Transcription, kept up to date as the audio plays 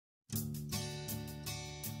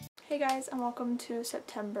Hey guys, and welcome to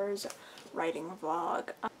September's writing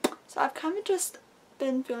vlog. So I've kind of just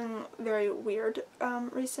been feeling very weird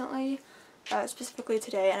recently, specifically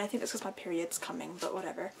today, and I think it's because my period's coming, but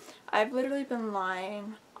whatever. I've literally been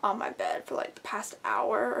lying on my bed for like the past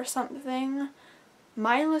hour or something,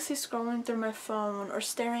 mindlessly scrolling through my phone or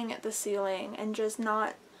staring at the ceiling and just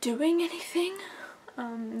not doing anything,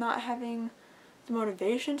 not having the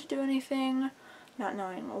motivation to do anything, not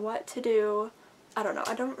knowing what to do. I don't know.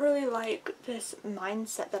 I don't really like this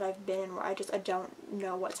mindset that I've been in where I don't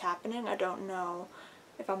know what's happening. I don't know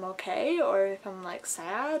if I'm okay or if I'm like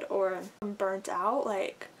sad or if I'm burnt out.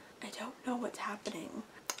 Like, I don't know what's happening.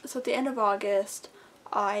 So at the end of August,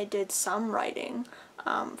 I did some writing,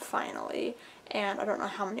 finally, and I don't know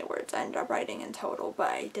how many words I ended up writing in total, but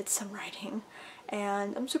I did some writing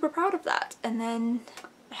and I'm super proud of that. And then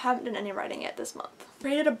I haven't done any writing yet this month. I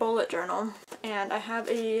created a bullet journal and I have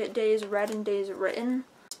a days read and days written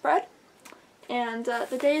spread, and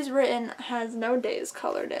the days written has no days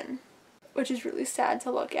colored in, which is really sad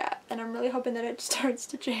to look at, and I'm really hoping that it starts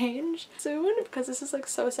to change soon because this is like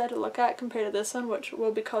so sad to look at compared to this one, which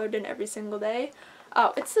will be colored in every single day.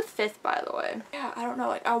 Oh, it's the 5th, by the way. Yeah, I don't know,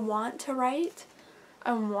 like I want to write,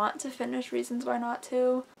 I want to finish Reasons Why Not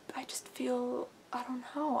To, but I just feel, I don't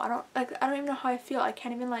know, I don't even know how I feel. I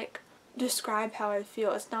can't even like describe how I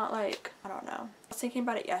feel. It's not like, I don't know. I was thinking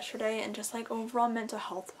about it yesterday and just like overall mental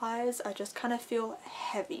health wise, I just kind of feel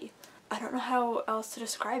heavy. I don't know how else to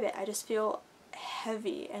describe it. I just feel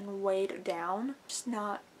heavy and weighed down. Just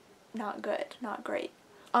not good, not great.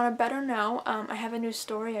 On a better note, I have a new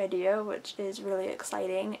story idea, which is really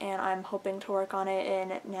exciting, and I'm hoping to work on it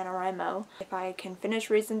in NaNoWriMo. If I can finish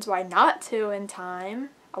Reasons Why Not To in time.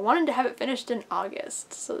 I wanted to have it finished in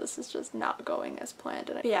August, so this is just not going as planned.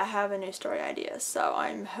 But yeah, I have a new story idea, so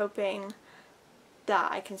I'm hoping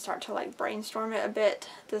that I can start to like brainstorm it a bit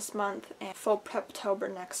this month and full Preptober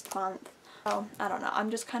next month. So I don't know, I'm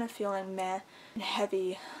just kind of feeling meh and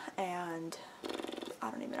heavy, and I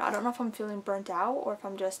don't know if I'm feeling burnt out or if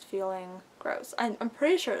I'm just feeling gross. I'm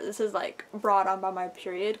pretty sure this is like brought on by my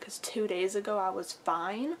period, because 2 days ago I was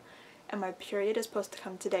fine and my period is supposed to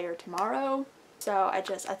come today or tomorrow. So I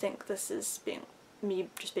think this is me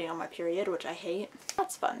just being on my period, which I hate.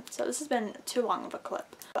 That's fun. So this has been too long of a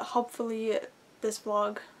clip, but hopefully this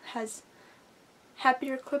vlog has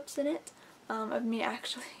happier clips in it of me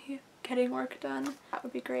actually getting work done. That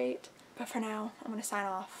would be great. But for now, I'm gonna sign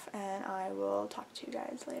off and I will talk to you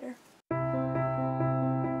guys later.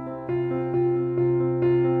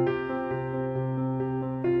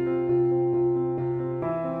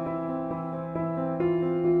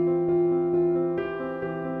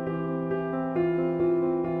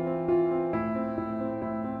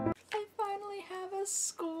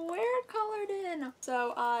 Square colored in.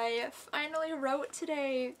 So I finally wrote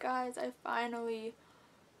today, guys. I finally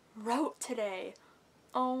wrote today.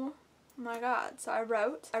 Oh my god. So I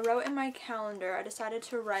wrote in my calendar. I decided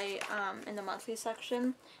to write in the monthly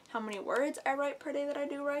section how many words I write per day that I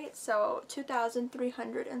do write. So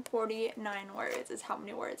 2,349 words is how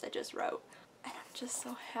many words I just wrote. And I'm just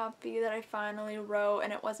so happy that I finally wrote,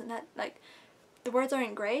 and it wasn't that, like, the words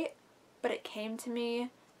aren't great, but it came to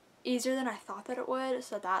me easier than I thought that it would,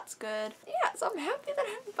 so that's good. Yeah, so I'm happy that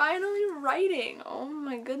I'm finally writing. Oh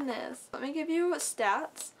my goodness. Let me give you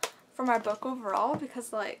stats for my book overall,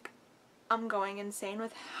 because like I'm going insane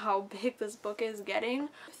with how big this book is getting.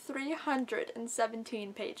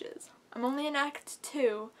 317 pages. I'm only in Act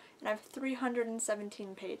 2 and I have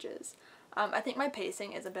 317 pages. I think my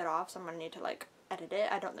pacing is a bit off, so I'm gonna need to like edit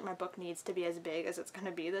it. I don't think my book needs to be as big as it's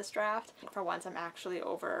gonna be this draft. For once I'm actually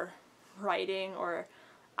over writing, or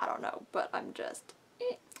I don't know, but I'm just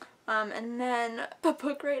and then the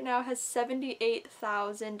book right now has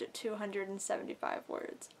 78,275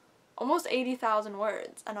 words. Almost 80,000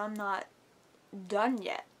 words, and I'm not done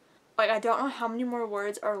yet. Like, I don't know how many more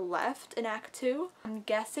words are left in Act 2. I'm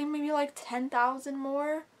guessing maybe like 10,000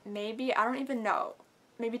 more. Maybe, I don't even know.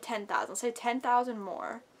 Maybe 10,000. Let's say 10,000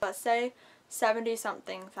 more. Let's say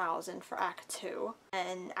 70-something thousand for Act 2,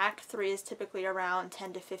 and Act 3 is typically around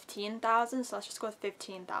 10 to 15,000, so let's just go with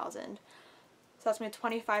 15,000. So that's gonna be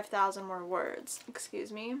 25,000 more words.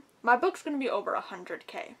 Excuse me. My book's gonna be over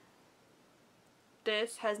 100K.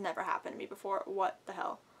 This has never happened to me before. What the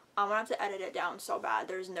hell? I'm gonna have to edit it down so bad.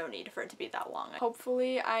 There's no need for it to be that long.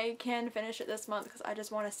 Hopefully I can finish it this month, because I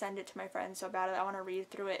just want to send it to my friends so badly. I want to read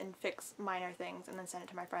through it and fix minor things and then send it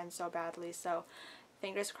to my friends so badly. So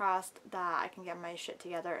fingers crossed that I can get my shit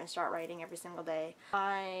together and start writing every single day.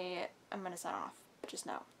 I am gonna sign off. Just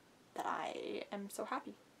know that I am so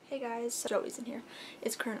happy. Hey guys, so Joey's in here.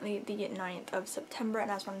 It's currently the 9th of September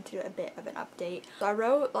and I just wanted to do a bit of an update. So I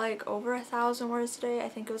wrote like over 1,000 words today. I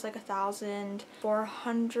think it was like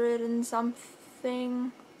 1,400 and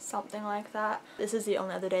something like that. This is the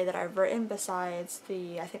only other day that I've written besides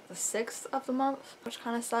I think the 6th of the month, which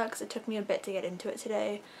kind of sucks. It took me a bit to get into it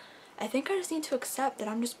today. I think I just need to accept that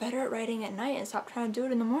I'm just better at writing at night and stop trying to do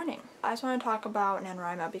it in the morning. I just want to talk about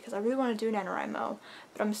NaNoWriMo because I really want to do NaNoWriMo,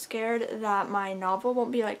 but I'm scared that my novel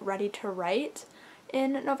won't be like ready to write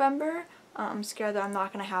in November. I'm scared that I'm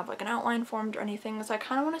not going to have like an outline formed or anything, so I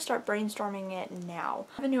kind of want to start brainstorming it now.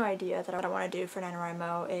 I have a new idea that I want to do for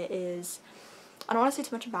NaNoWriMo. It is, I don't want to say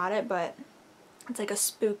too much about it, but it's like a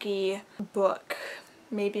spooky book,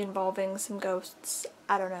 maybe involving some ghosts,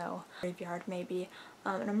 I don't know, graveyard maybe.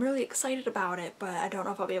 And I'm really excited about it, but I don't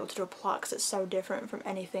know if I'll be able to do a plot because it's so different from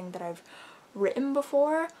anything that I've written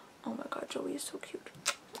before. Oh my god, Joey is so cute.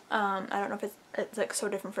 I don't know if it's like so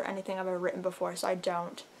different for anything I've ever written before, so I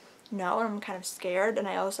don't know, and I'm kind of scared, and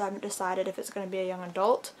I also haven't decided if it's going to be a young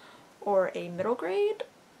adult or a middle grade.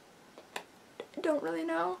 I don't really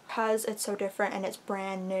know. Because it's so different and it's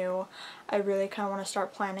brand new, I really kind of want to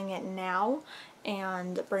start planning it now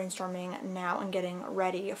and brainstorming now and getting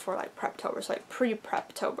ready for like Preptober, so like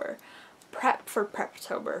pre-Preptober. Prep for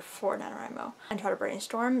Preptober for NaNoWriMo and try to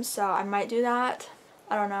brainstorm, so I might do that.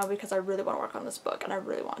 I don't know, because I really want to work on this book and I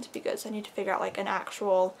really want it to be good, so I need to figure out like an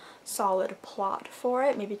actual solid plot for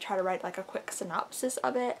it. Maybe try to write like a quick synopsis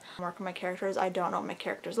of it. Work on my characters. I don't know what my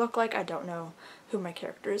characters look like. I don't know who my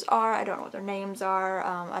characters are. I don't know what their names are.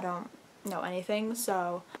 I don't know anything,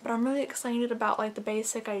 so, but I'm really excited about like the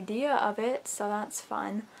basic idea of it, so that's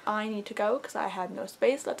fun. I need to go because I have no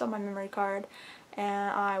space left on my memory card,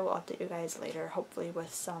 and I will update you guys later, hopefully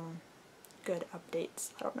with some good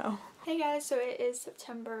updates. I don't know. Hey guys, so it is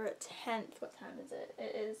September 10th. What time is it?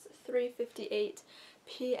 It is 3:58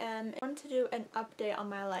 p.m. I wanted to do an update on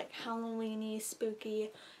my like Halloween-y,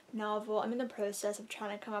 spooky novel. I'm in the process of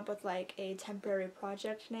trying to come up with like a temporary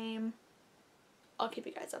project name. I'll keep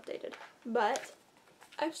you guys updated. But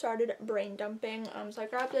I've started brain dumping. So I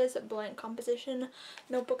grabbed this blank composition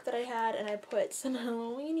notebook that I had and I put some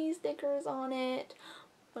Halloween-y stickers on it.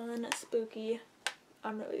 Fun, spooky.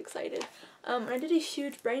 I'm really excited. And I did a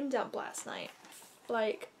huge brain dump last night.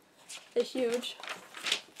 Like, a huge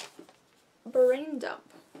brain dump.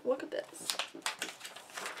 Look at this.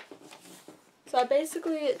 So I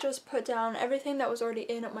basically just put down everything that was already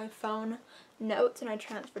in my phone notes and I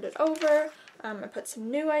transferred it over. I put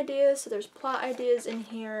some new ideas, so there's plot ideas in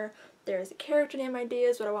here. There's character name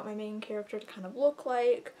ideas, what I want my main character to kind of look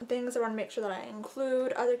like. Things I want to make sure that I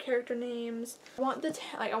include, other character names. I want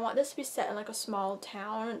this to be set in like a small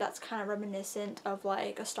town that's kind of reminiscent of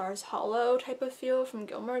like a Stars Hollow type of feel from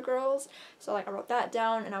Gilmore Girls. So like I wrote that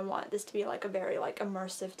down, and I want this to be like a very like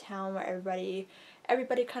immersive town where everybody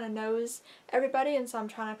kind of knows everybody, and so I'm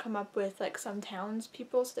trying to come up with like some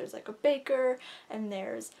townspeople. So there's like a baker, and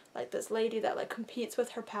there's like this lady that like competes with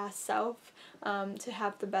her past self to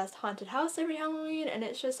have the best haunted house every Halloween, and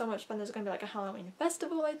it's just so much fun. There's gonna be like a Halloween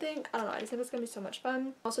festival, I think. I don't know, I just think it's gonna be so much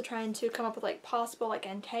fun. Also trying to come up with like possible like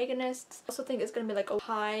antagonists. I also think it's gonna be like a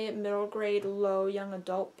high, middle grade, low, young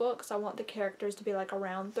adult book, so I want the characters to be like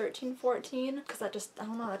around 13, 14, because that just, I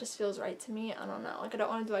don't know, that just feels right to me. I don't know, like I don't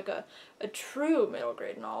want to do like a true middle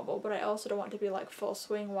grade novel, but I also don't want it to be like full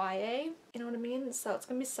swing YA, you know what I mean? So it's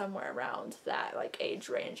gonna be somewhere around that like age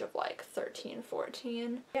range of like 13,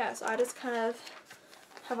 14. Yeah, so I just kind of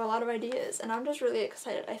have a lot of ideas and I'm just really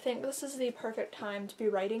excited. I think this is the perfect time to be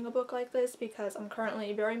writing a book like this because I'm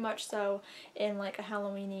currently very much so in like a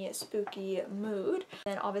Halloween-y, spooky mood.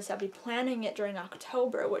 And obviously I'll be planning it during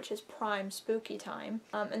October, which is prime spooky time.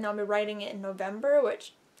 And then I'll be writing it in November,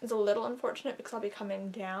 which is a little unfortunate because I'll be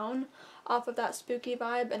coming down off of that spooky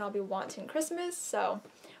vibe and I'll be wanting Christmas, so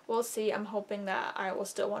we'll see. I'm hoping that I will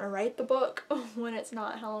still want to write the book when it's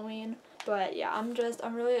not Halloween. But yeah,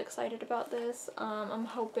 I'm really excited about this. I'm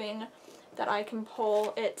hoping that I can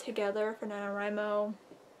pull it together for NaNoWriMo.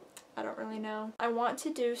 I don't really know. I want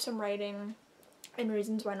to do some writing and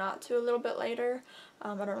reasons why not to a little bit later.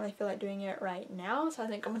 I don't really feel like doing it right now, so I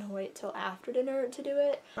think I'm gonna wait till after dinner to do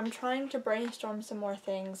it. I'm trying to brainstorm some more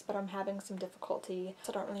things, but I'm having some difficulty,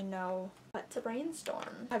 so I don't really know what to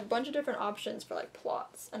brainstorm. I have a bunch of different options for like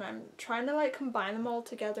plots, and I'm trying to like combine them all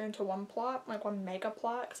together into one plot, like one mega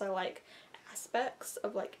plot, because I like aspects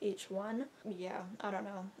of like each one. Yeah, I don't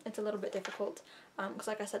know. It's a little bit difficult because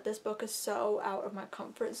like I said, this book is so out of my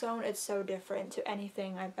comfort zone. It's so different to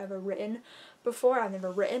anything I've ever written before. I've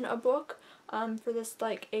never written a book for this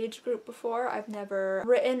like age group before. I've never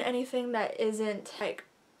written anything that isn't like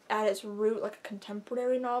at its root like a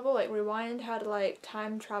contemporary novel. Like Rewind had like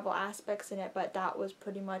time travel aspects in it, but that was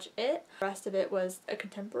pretty much it. The rest of it was a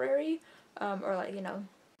contemporary, or like, you know,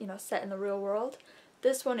 set in the real world.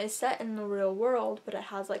 This one is set in the real world, but it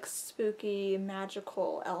has like spooky,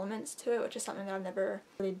 magical elements to it, which is something that I've never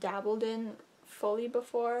really dabbled in fully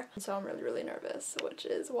before. And so I'm really, really nervous, which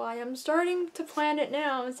is why I'm starting to plan it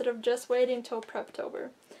now instead of just waiting till Preptober,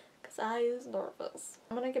 because I is nervous.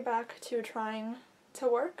 I'm gonna get back to trying to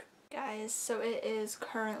work. Guys, so it is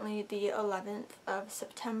currently the 11th of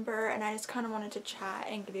September, and I just kind of wanted to chat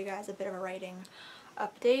and give you guys a bit of a writing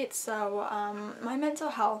update. So my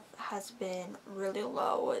mental health has been really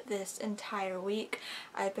low this entire week.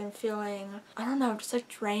 I've been feeling, I don't know, just like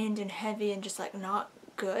drained and heavy and just like not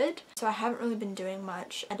good. So I haven't really been doing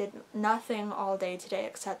much. I did nothing all day today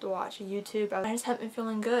except watch YouTube. I just haven't been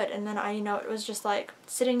feeling good, and then it was just like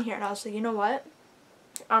sitting here and I was like, you know what?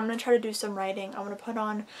 I'm gonna try to do some writing. I'm gonna put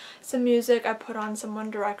on some music. I put on some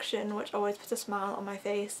One Direction, which always puts a smile on my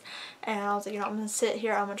face, and I was like, you know, I'm gonna sit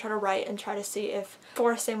here, I'm gonna try to write and try to see if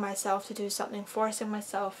forcing myself to do something, forcing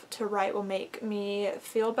myself to write will make me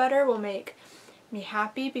feel better, will make me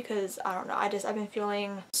happy, because I don't know, I've been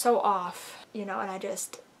feeling so off, you know, and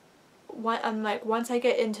I'm like, once I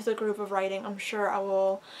get into the groove of writing, I'm sure I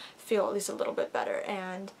will feel at least a little bit better,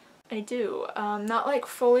 and I do. Not like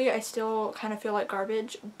fully, I still kind of feel like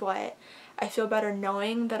garbage, but I feel better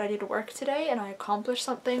knowing that I did work today and I accomplished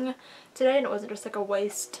something today and it wasn't just like a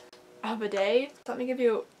waste of a day. So let me give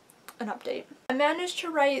you an update. I managed to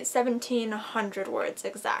write 1,700 words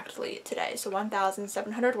exactly today, so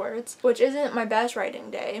 1,700 words, which isn't my best writing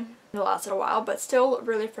day. It lasted a while, but still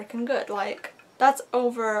really freaking good. Like, that's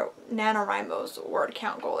over NaNoWriMo's word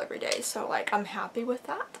count goal every day, so like I'm happy with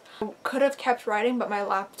that. I could have kept writing, but my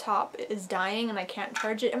laptop is dying and I can't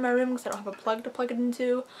charge it in my room because I don't have a plug to plug it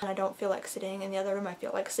into, and I don't feel like sitting in the other room. I feel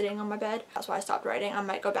like sitting on my bed. That's why I stopped writing. I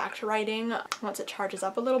might go back to writing once it charges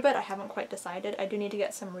up a little bit. I haven't quite decided. I do need to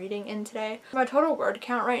get some reading in today. My total word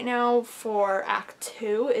count right now for Act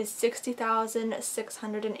 2 is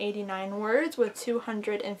 60,689 words with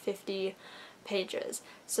 250 pages.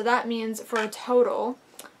 So that means for a total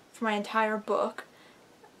for my entire book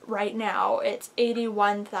right now it's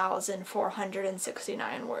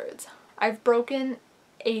 81,469 words. I've broken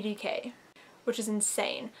 80k, which is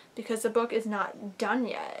insane because the book is not done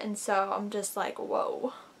yet, and so I'm just like,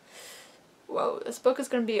 whoa, this book is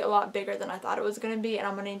going to be a lot bigger than I thought it was going to be, and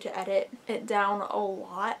I'm going to need to edit it down a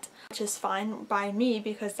lot, which is fine by me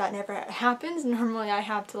because that never happens. Normally I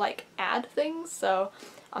have to like add things, so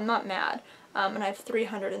I'm not mad. And I have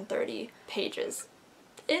 330 pages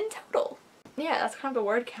in total. Yeah, that's kind of a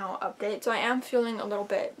word count update. So I am feeling a little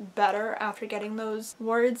bit better after getting those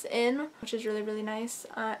words in, which is really, really nice.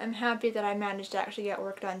 I'm happy that I managed to actually get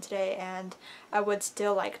work done today, and I would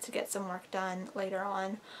still like to get some work done later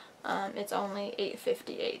on. It's only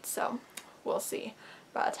 8:58, so we'll see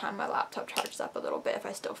by the time my laptop charges up a little bit if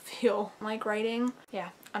I still feel like writing. Yeah,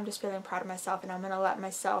 I'm just feeling proud of myself, and I'm gonna let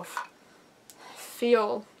myself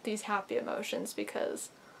feel these happy emotions because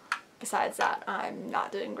besides that, I'm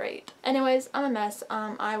not doing great. Anyways, I'm a mess.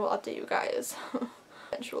 I will update you guys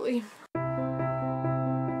eventually.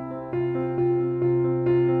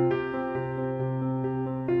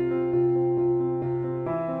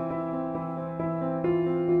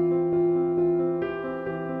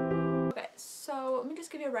 Okay, so let me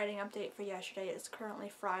just give you a writing update for yesterday. It's currently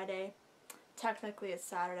Friday. Technically it's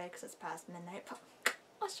Saturday because it's past midnight, but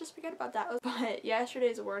let's just forget about that. But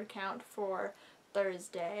yesterday's word count for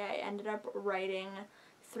Thursday, I ended up writing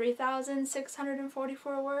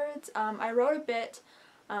 3,644 words. I wrote a bit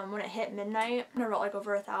when it hit midnight. I wrote like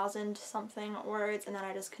over 1,000 something words, and then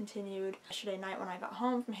I just continued yesterday night when I got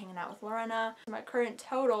home from hanging out with Lorena. My current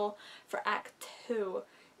total for Act 2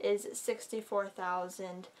 is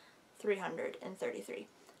 64,333.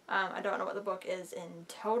 I don't know what the book is in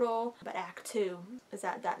total, but Act 2 is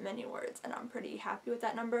at that many words, and I'm pretty happy with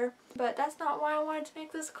that number. But that's not why I wanted to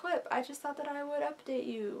make this clip. I just thought that I would update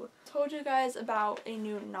you. I told you guys about a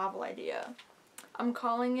new novel idea. I'm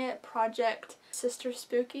calling it Project Sister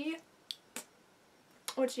Spooky,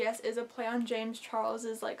 which, yes, is a play on James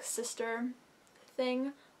Charles's like sister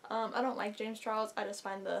thing. I don't like James Charles. I just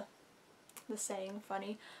find the saying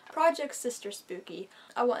funny. Project Sister Spooky.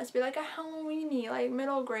 I want it to be like a Halloweeny, like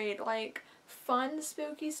middle grade, like fun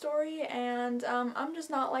spooky story, and I'm just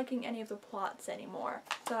not liking any of the plots anymore.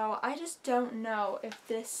 So I just don't know if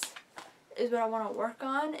this is what I want to work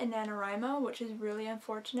on in NaNoWriMo, which is really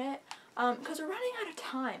unfortunate because we're running out of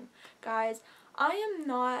time, guys. I am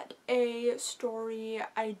not a story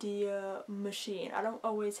idea machine. I don't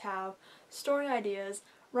always have story ideas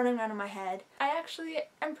running around in my head. I actually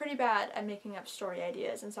am pretty bad at making up story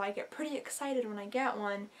ideas, and so I get pretty excited when I get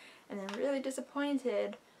one and then really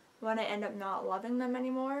disappointed when I end up not loving them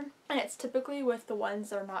anymore. And it's typically with the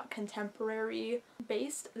ones that are not contemporary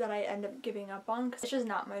based that I end up giving up on, because it's just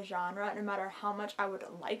not my genre. No matter how much I would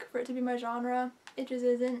like for it to be my genre, it just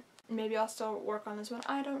isn't. Maybe I'll still work on this one,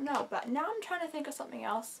 I don't know. But now I'm trying to think of something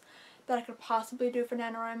else that I could possibly do for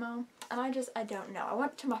NaNoWriMo, and I don't know. I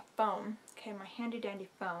went to my phone, okay, my handy dandy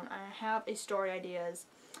phone, and I have a story ideas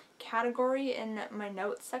category in my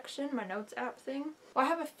notes section, my notes app thing. Well, I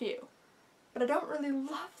have a few, but I don't really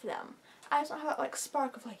love them. I just don't have that like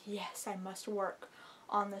spark of like, yes, I must work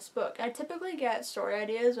on this book. I typically get story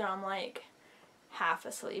ideas when I'm like half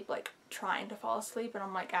asleep, like trying to fall asleep, and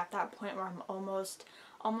I'm like at that point where I'm almost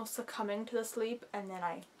succumbing to the sleep, and then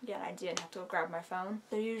I get an idea and have to go grab my phone.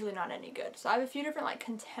 They're usually not any good. So I have a few different like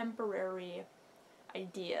contemporary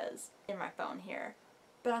ideas in my phone here,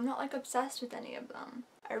 but I'm not like obsessed with any of them.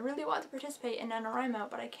 I really want to participate in NaNoWriMo,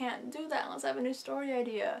 but I can't do that unless I have a new story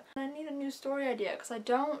idea. And I need a new story idea because I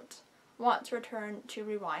don't want to return to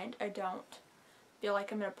Rewind. I don't feel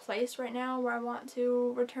like I'm in a place right now where I want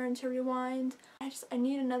to return to Rewind. I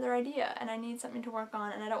need another idea, and I need something to work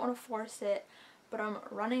on, and I don't want to force it. But I'm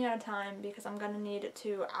running out of time because I'm going to need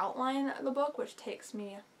to outline the book, which takes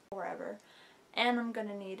me forever. And I'm going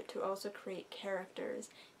to need to also create characters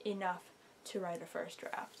enough to write a first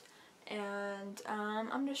draft. And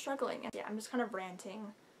I'm just struggling. Yeah, I'm just kind of ranting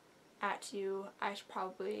at you. I should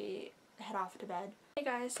probably head off to bed. Hey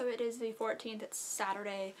guys, so it is the 14th, it's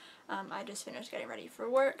Saturday. I just finished getting ready for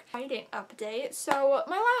work. Writing update. So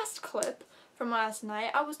my last clip from last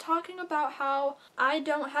night, I was talking about how I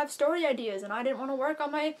don't have story ideas and I didn't want to work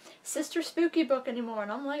on my sister spooky book anymore,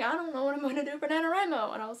 and I'm like, I don't know what I'm going to do for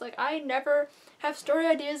NaNoWriMo, and I was like, I never have story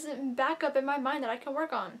ideas back up in my mind that I can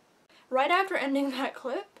work on. Right after ending that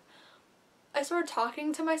clip, I started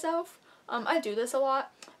talking to myself. I do this a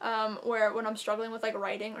lot, where when I'm struggling with like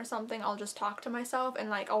writing or something, I'll just talk to myself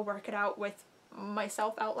and like I'll work it out with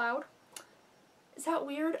myself out loud. Is that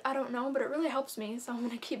weird? I don't know, but it really helps me, so I'm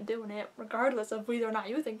gonna keep doing it regardless of whether or not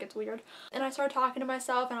you think it's weird. And I started talking to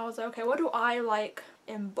myself and I was like, okay, what do I like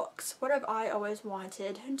in books? What have I always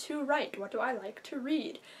wanted to write? What do I like to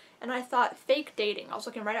read? And I thought fake dating. I was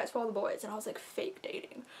looking right at To All the Boys and I was like, fake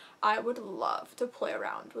dating. I would love to play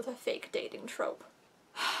around with a fake dating trope.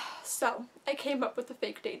 So I came up with the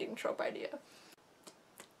fake dating trope idea.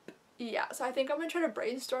 Yeah, so I think I'm gonna try to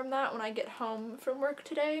brainstorm that when I get home from work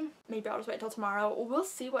today. Maybe I'll just wait till tomorrow. We'll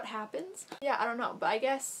see what happens. Yeah, I don't know, but I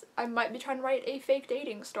guess I might be trying to write a fake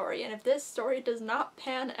dating story, and if this story does not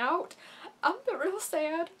pan out, I'm a bit real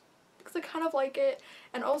sad because I kind of like it.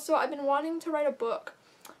 And also, I've been wanting to write a book.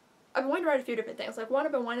 I've been wanting to write a few different things. Like, one,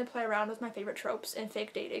 I've been wanting to play around with my favorite tropes, and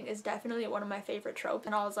fake dating is definitely one of my favorite tropes.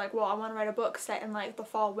 And I was like, well, I want to write a book set in like the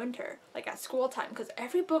fall, winter, like at school time, because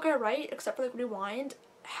every book I write, except for like Rewind,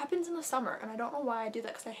 happens in the summer, and I don't know why I do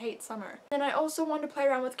that because I hate summer. And I also want to play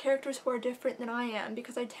around with characters who are different than I am,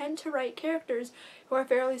 because I tend to write characters who are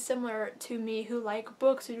fairly similar to me, who like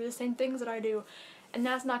books, who do the same things that I do, and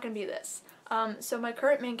that's not going to be this. So my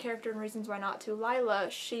current main character in Reasons Why Not To,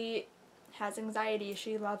 Lila, she has anxiety,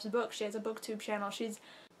 she loves books, she has a booktube channel, she's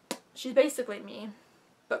basically me,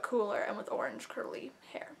 but cooler and with orange curly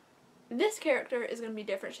hair. This character is going to be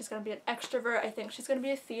different. She's going to be an extrovert. I think she's going to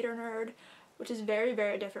be a theater nerd, which is very,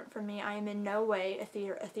 very different from me. I am in no way a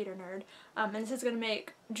theater nerd. And this is gonna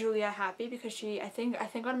make Julia happy because I think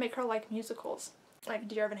I'm gonna make her like musicals, like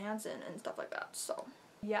Dear Evan Hansen and stuff like that. So,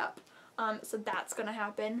 yep. So that's gonna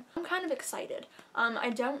happen. I'm kind of excited.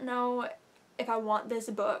 I don't know if I want this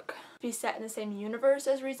book to be set in the same universe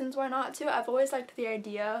as Reasons Why Not To. I've always liked the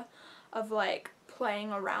idea of like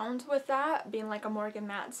playing around with that, being like a Morgan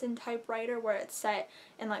Matson type writer where it's set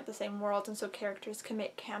in like the same world and so characters can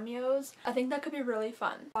make cameos. I think that could be really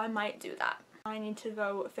fun. I might do that. I need to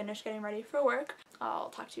go finish getting ready for work. I'll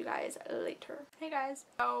talk to you guys later. Hey guys,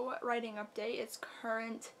 so writing update. It's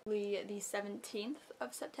currently the 17th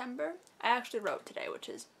of September. I actually wrote today, which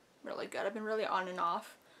is really good. I've been really on and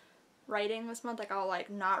off writing this month. Like, I'll like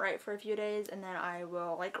not write for a few days and then I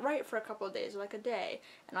will like write for a couple of days or like a day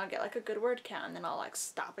and I'll get like a good word count and then I'll like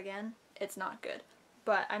stop again. It's not good.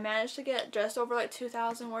 But I managed to get just over like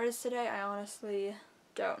 2,000 words today. I honestly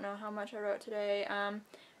don't know how much I wrote today.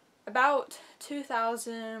 About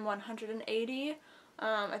 2,180.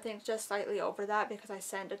 I think just slightly over that because I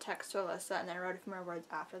sent a text to Alyssa and then I wrote a few more words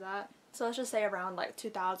after that. So let's just say around like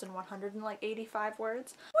 2,185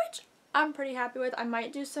 words, which I'm pretty happy with. I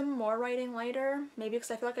might do some more writing later, maybe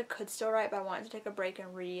because I feel like I could still write, but I wanted to take a break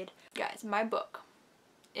and read. Guys, my book,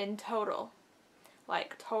 in total,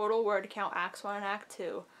 like total word count, Acts 1 and Act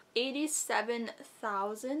 2,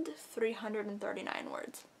 87,339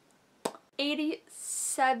 words.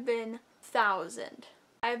 87,000.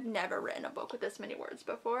 I've never written a book with this many words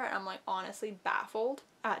before, and I'm like honestly baffled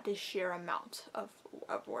at the sheer amount of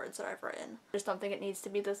words that I've written. I just don't think it needs to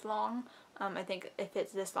be this long. I think if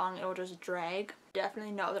it's this long, it'll just drag.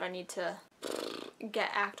 Definitely know that I need to get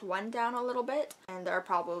Act 1 down a little bit, and there are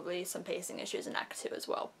probably some pacing issues in Act 2 as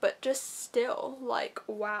well, but just still, like,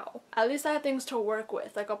 wow. At least I have things to work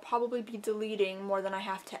with. Like, I'll probably be deleting more than I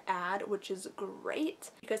have to add, which is great,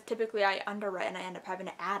 because typically I underwrite and I end up having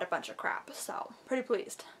to add a bunch of crap, so pretty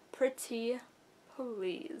pleased. Pretty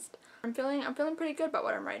pleased. I'm feeling pretty good about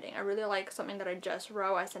what I'm writing. I really like something that I just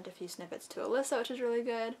wrote. I sent a few snippets to Alyssa, which is really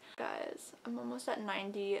good. Guys, I'm almost at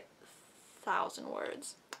 90,000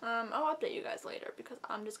 words. I'll update you guys later because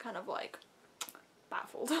I'm just kind of like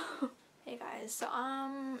baffled. Hey guys, so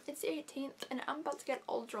it's the 18th and I'm about to get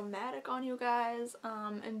all dramatic on you guys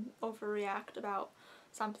and overreact about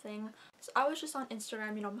something. So I was just on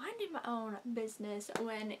Instagram, you know, minding my own business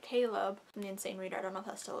when Caleb, from the Insane Reader, I don't know if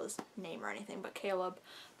that's still his name or anything, but Caleb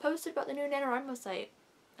posted about the new NaNoWriMo site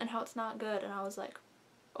and how it's not good, and I was like,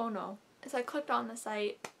 oh no. So I clicked on the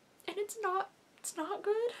site and it's not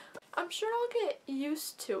good. I'm sure I'll get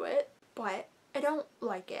used to it, but I don't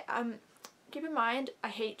like it. Keep in mind, I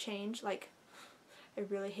hate change. Like, I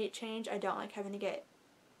really hate change. I don't like having to get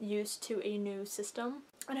used to a new system,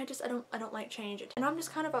 and I don't like change. And I'm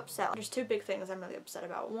just kind of upset. There's two big things I'm really upset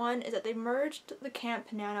about. One is that they merged the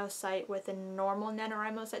Camp Nano site with the normal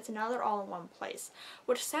NaNoWriMo site, so now they're all in one place,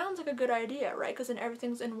 which sounds like a good idea, right? Because then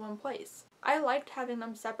everything's in one place. I liked having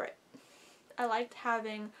them separate. I liked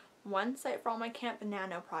having one site for all my Camp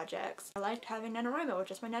Nano projects. I liked having NaNoWriMo with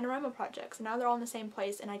just my NaNoWriMo projects, and now they're all in the same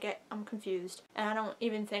place, and I'm confused. And I don't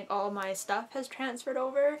even think all my stuff has transferred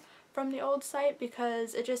over from the old site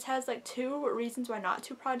because it just has like 2 reasons why not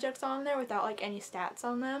to projects on there without like any stats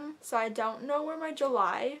on them. So I don't know where my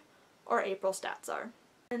July or April stats are.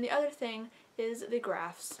 And the other thing is the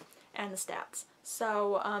graphs and the stats.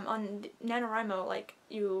 So on NaNoWriMo, like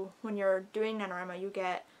when you're doing NaNoWriMo, you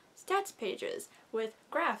get stats pages with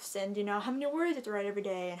graphs and, you know, how many words you have to write every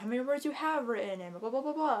day and how many words you have written and blah blah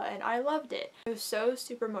blah blah, and I loved it. It was so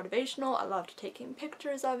super motivational. I loved taking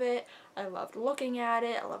pictures of it. I loved looking at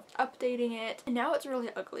it. I loved updating it. And now it's really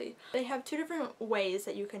ugly. They have 2 different ways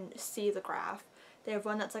that you can see the graph. They have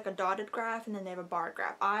one that's like a dotted graph, and then they have a bar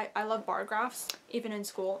graph. I love bar graphs. Even in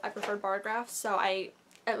school I preferred bar graphs, so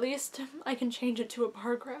at least I can change it to a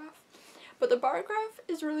bar graph. But the bar graph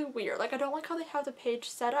is really weird. Like, I don't like how they have the page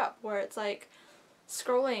set up where it's like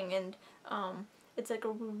scrolling and it's like a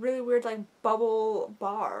really weird like bubble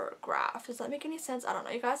bar graph. Does that make any sense? I don't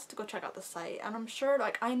know. You guys have to go check out the site, and I'm sure,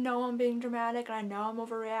 like, I know I'm being dramatic and I know I'm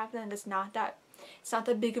overreacting and it's not that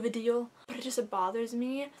big of a deal, but it bothers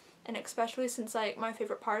me. And especially since like my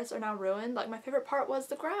favorite parts are now ruined. Like, my favorite part was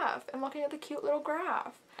the graph and looking at the cute little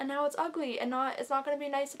graph, and now it's ugly and it's not going to be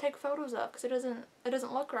nice to take photos of because it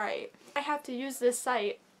doesn't look right. I have to use this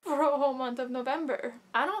site for a whole month of November.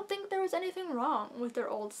 I don't think there was anything wrong with their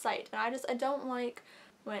old site, and I don't like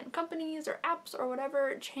when companies or apps or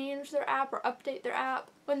whatever change their app or update their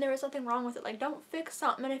app when there is nothing wrong with it. Like, don't fix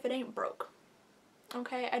something if it ain't broke.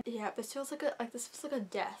 Okay, yeah, this feels like a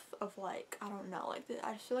death of, like, I don't know, like,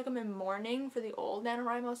 I feel like I'm in mourning for the old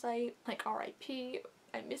NaNoWriMo site. Like, RIP,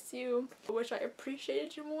 I miss you. I wish I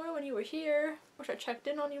appreciated you more when you were here. Wish I checked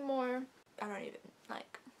in on you more. I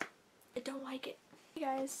don't like it. Hey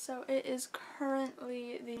guys, so it is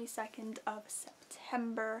currently the 2nd of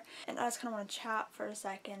September, and I just kind of want to chat for a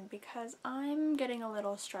second because I'm getting a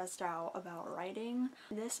little stressed out about writing.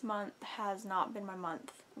 This month has not been my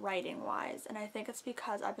month writing wise, and I think it's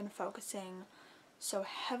because I've been focusing so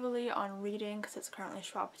heavily on reading because it's currently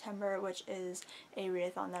Schwabtember, which is a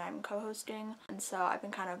readathon that I'm co-hosting, and so I've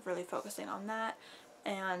been kind of really focusing on that.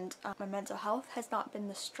 And my mental health has not been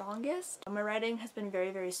the strongest. My writing has been very,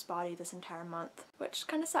 very spotty this entire month, which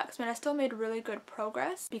kind of sucks. I mean, I still made really good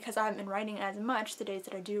progress because I haven't been writing as much. The days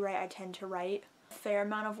that I do write, I tend to write a fair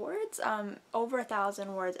amount of words, over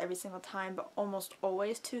 1,000 words every single time, but almost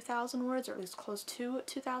always 2,000 words, or at least close to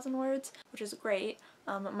 2,000 words, which is great.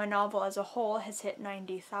 My novel as a whole has hit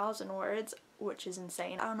 90,000 words, which is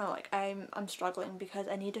insane. I don't know, like, I'm struggling because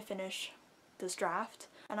I need to finish this draft,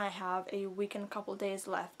 and I have a week and a couple days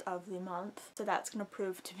left of the month, so that's gonna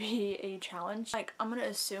prove to be a challenge. Like, I'm gonna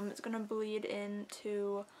assume it's gonna bleed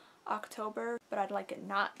into October, but I'd like it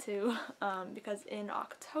not to, because in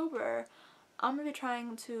October I'm gonna be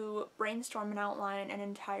trying to brainstorm and outline an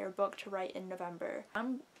entire book to write in November.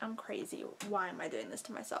 I'm crazy. Why am I doing this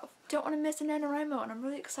to myself? Don't want to miss a NaNoWriMo, and I'm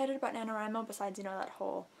really excited about NaNoWriMo besides, you know, that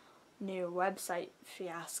whole new website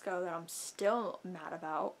fiasco that I'm still mad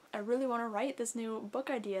about. I really want to write this new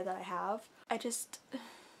book idea that I have. I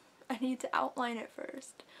need to outline it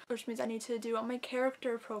first, which means I need to do all my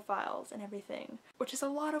character profiles and everything, which is a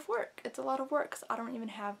lot of work. It's a lot of work because I don't even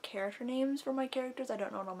have character names for my characters. I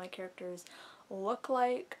don't know what all my characters look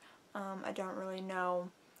like. I don't really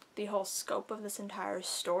know the whole scope of this entire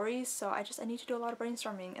story, so I need to do a lot of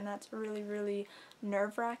brainstorming, and that's really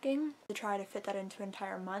nerve-wracking to try to fit that into an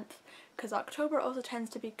entire month, because October also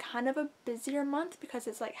tends to be kind of a busier month because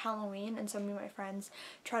it's like Halloween, and so me and my friends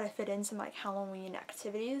try to fit in some like Halloween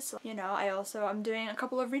activities. So, you know, I'm doing a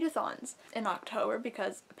couple of readathons in October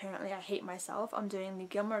because apparently I hate myself. I'm doing the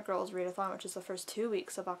Gilmore Girls readathon, which is the first 2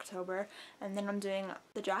 weeks of October, and then I'm doing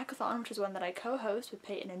the Jackathon, which is one that I co-host with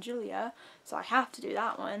Peyton and Julia, so I have to do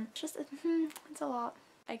that one. It's just, it's a lot.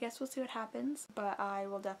 I guess we'll see what happens, but I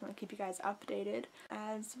will definitely keep you guys updated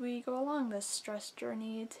as we go along this stress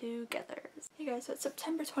journey together. Hey guys, so it's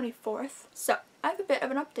September 24th, so I have a bit of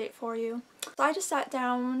an update for you. So I just sat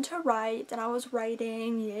down to write, and I was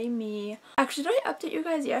writing, yay me. Actually, did I update you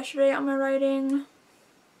guys yesterday on my writing?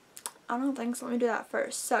 I don't think so. Let me do that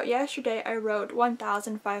first. So yesterday I wrote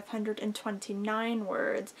 1,529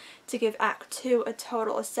 words to give Act 2 a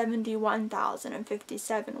total of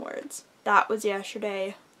 71,057 words. That was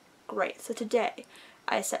yesterday. Great. So today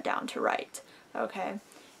I sat down to write. Okay.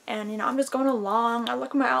 And you know, I'm just going along. I look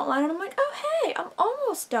at my outline and I'm like, oh hey, I'm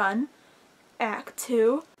almost done Act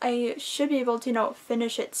 2. I should be able to, you know,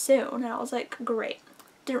 finish it soon. And I was like, great.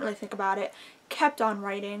 Didn't really think about it. Kept on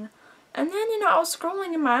writing. And then, you know, I was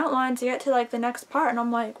scrolling in my outline to get to like the next part, and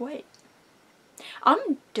I'm like, wait,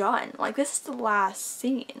 I'm done. Like, this is the last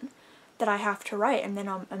scene that I have to write, and then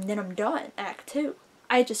I'm done. Act 2.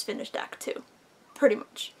 I just finished Act 2, pretty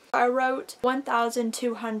much. I wrote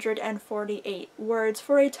 1,248 words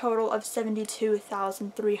for a total of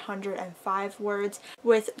 72,305 words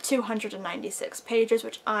with 296 pages,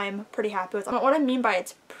 which I'm pretty happy with. What I mean by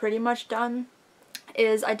it's pretty much done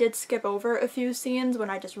is I did skip over a few scenes when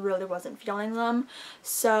I just really wasn't feeling them,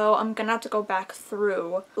 so I'm gonna have to go back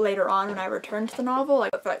through later on when I return to the novel.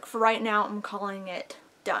 Like for right now, I'm calling it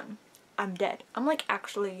done. I'm dead. I'm like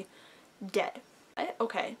actually dead.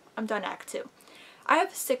 Okay, I'm done Act 2. I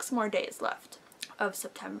have 6 more days left of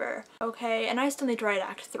September, okay, and I still need to write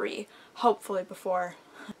Act 3, hopefully before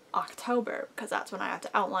October, because that's when I have to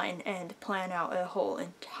outline and plan out a whole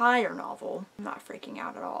entire novel. I'm not freaking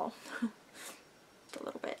out at all. A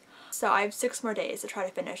little bit. So I have 6 more days to try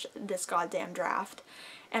to finish this goddamn draft,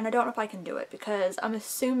 and I don't know if I can do it because I'm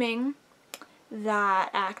assuming that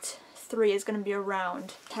Act 3 is going to be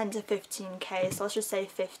around 10 to 15k, so let's just say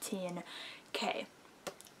 15k,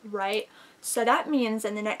 right? So that means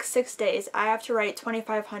in the next 6 days I have to write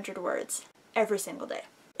 2,500 words every single day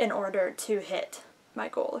in order to hit my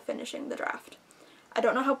goal of finishing the draft. I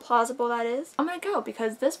don't know how plausible that is. I'm gonna go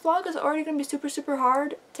because this vlog is already gonna be super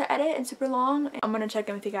hard to edit and super long. I'm gonna check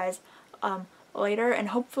in with you guys later, and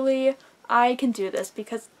hopefully I can do this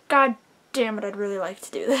because god damn it, I'd really like to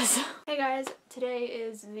do this. Hey guys, today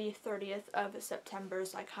is the 30th of September,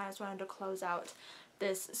 so I kind of just wanted to close out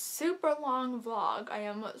this super long vlog. I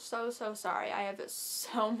am so sorry. I have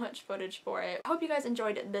so much footage for it. I hope you guys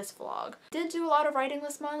enjoyed this vlog. Did do a lot of writing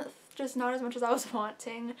this month, just not as much as I was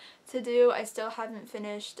wanting to do. I still haven't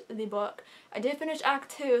finished the book. I did finish Act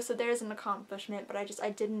 2, so there's an accomplishment, but I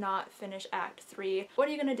did not finish Act 3. What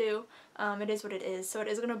are you gonna do? It is what it is. So it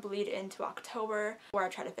is gonna bleed into October where I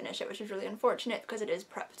try to finish it, which is really unfortunate because it is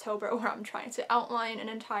Preptober where I'm trying to outline an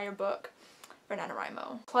entire book for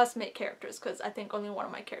NaNoWriMo. Plus make characters, because I think only one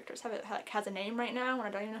of my characters has a name right now, and I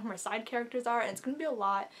don't even know who my side characters are, and it's gonna be a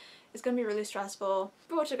lot. It's gonna be really stressful.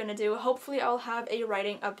 But what you're gonna do, hopefully I'll have a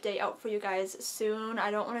writing update out for you guys soon.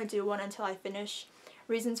 I don't want to do one until I finish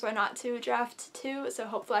Reasons Why Not to Draft 2, so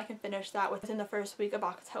hopefully I can finish that within the first week of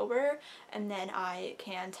October, and then I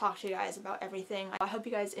can talk to you guys about everything. I hope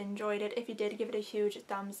you guys enjoyed it. If you did, give it a huge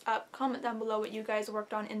thumbs up. Comment down below what you guys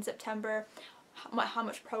worked on in September, how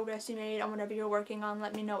much progress you made on whatever you're working on.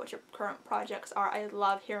 Let me know what your current projects are. I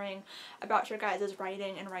love hearing about your guys'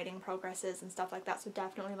 writing and writing progresses and stuff like that, so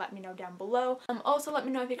definitely let me know down below. Also let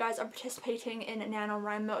me know if you guys are participating in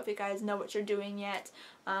NaNoWriMo, if you guys know what you're doing yet.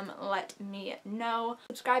 Let me know.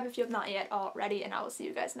 Subscribe if you have not yet already, and I will see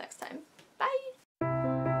you guys next time.